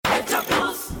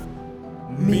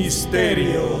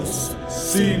Misterios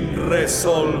sin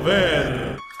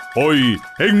resolver. Hoy,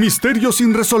 en Misterios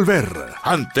sin resolver.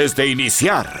 Antes de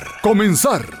iniciar,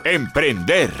 Comenzar.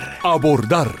 emprender,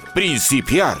 Abordar.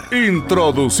 principiar,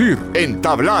 Introducir.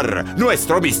 entablar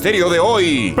nuestro misterio de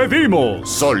hoy, Pedimos.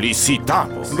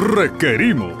 solicitamos,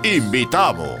 Requerimos.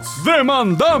 invitamos.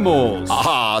 Demandamos.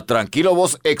 Tranquilo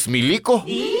vos, ex milico.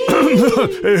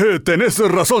 Tenés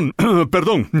razón.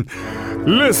 Perdón.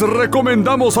 Les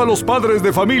recomendamos a los padres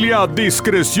de familia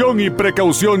discreción y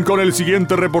precaución con el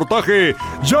siguiente reportaje,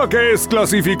 ya que es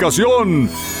clasificación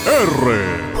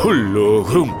R.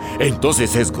 Logrum,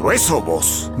 entonces es grueso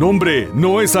vos. No, hombre,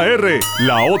 no esa R,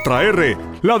 la otra R,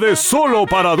 la de solo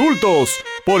para adultos,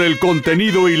 por el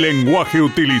contenido y lenguaje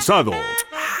utilizado.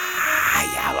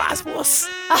 Ya vas vos.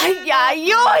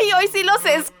 Hoy sí los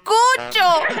escucho.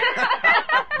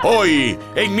 Hoy,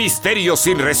 en Misterios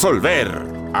sin resolver,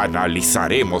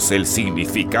 analizaremos el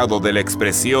significado de la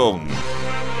expresión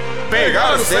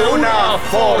pegarse una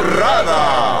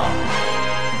forrada.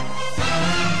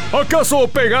 ¿Acaso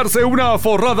pegarse una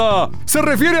forrada se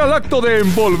refiere al acto de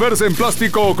envolverse en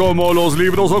plástico como los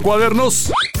libros o cuadernos?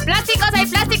 ¡Plásticos, hay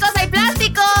plásticos, hay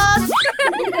plásticos!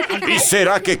 ¿Y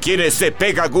será que quienes se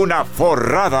pegan una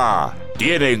forrada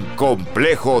tienen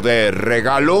complejo de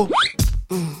regalo?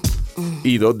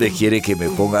 ¿Y dónde quiere que me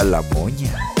ponga la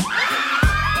moña?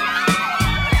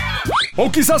 O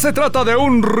quizás se trata de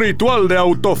un ritual de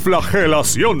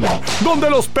autoflagelación, donde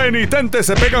los penitentes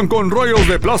se pegan con rollos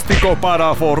de plástico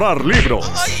para forrar libros.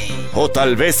 O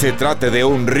tal vez se trate de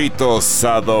un rito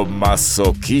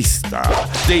sadomasoquista,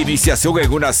 de iniciación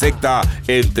en una secta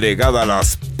entregada a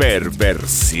las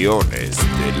perversiones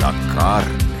de la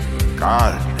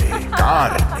carne.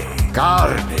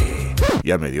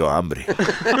 Ya me dio hambre.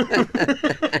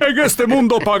 En este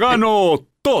mundo pagano,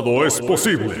 todo es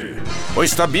posible.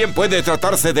 Pues también puede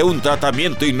tratarse de un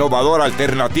tratamiento innovador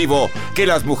alternativo que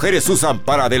las mujeres usan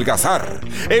para adelgazar,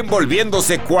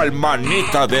 envolviéndose cual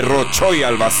manita de rochoy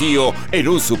al vacío en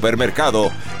un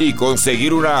supermercado y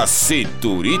conseguir una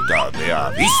cinturita de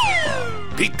avispa.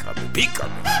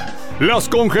 Pícame. Las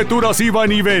conjeturas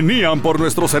iban y venían por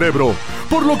nuestro cerebro,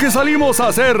 por lo que salimos a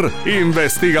hacer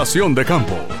investigación de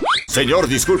campo. Señor,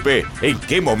 disculpe, ¿en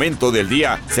qué momento del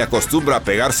día se acostumbra a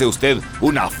pegarse usted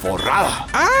una forrada?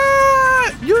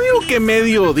 Yo digo que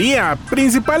mediodía,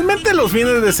 principalmente los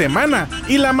fines de semana,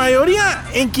 y la mayoría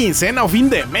en quincena o fin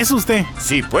de mes usted.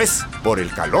 Sí, pues, por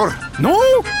el calor. No,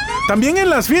 también en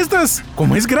las fiestas,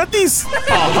 como es gratis.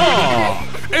 ¡Ajá!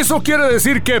 Eso quiere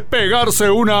decir que pegarse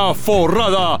una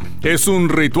forrada es un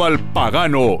ritual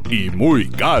pagano y muy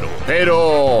caro.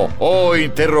 Pero,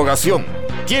 interrogación,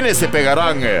 ¿quiénes se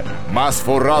pegarán más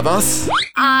forradas?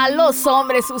 A los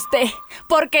hombres usted,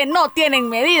 porque no tienen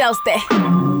medida usted.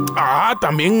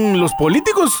 También los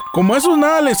políticos, como a esos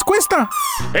nada les cuesta.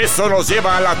 Eso nos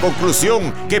lleva a la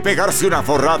conclusión que pegarse una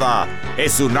forrada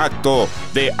es un acto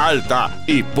de alta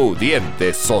y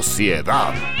pudiente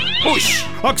sociedad. ¡Ush!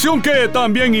 Acción que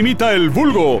también imita el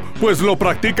vulgo, pues lo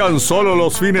practican solo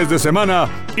los fines de semana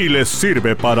y les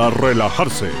sirve para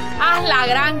relajarse. La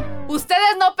gran!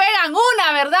 Ustedes no pegan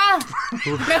una,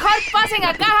 ¿verdad? Mejor pasen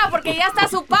a caja porque ya está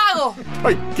su pago.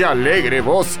 ¡Ay, qué alegre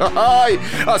vos! ¡Ay!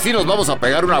 Así nos vamos a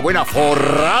pegar una buena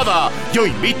forrada. Yo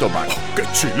invito, man. ¡Qué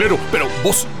chilero! Pero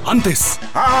vos, antes.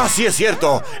 Sí es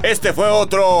cierto. Este fue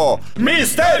otro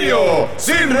Misterio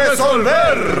sin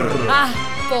resolver.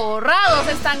 Forrados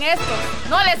están estos.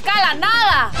 No les cala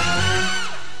nada.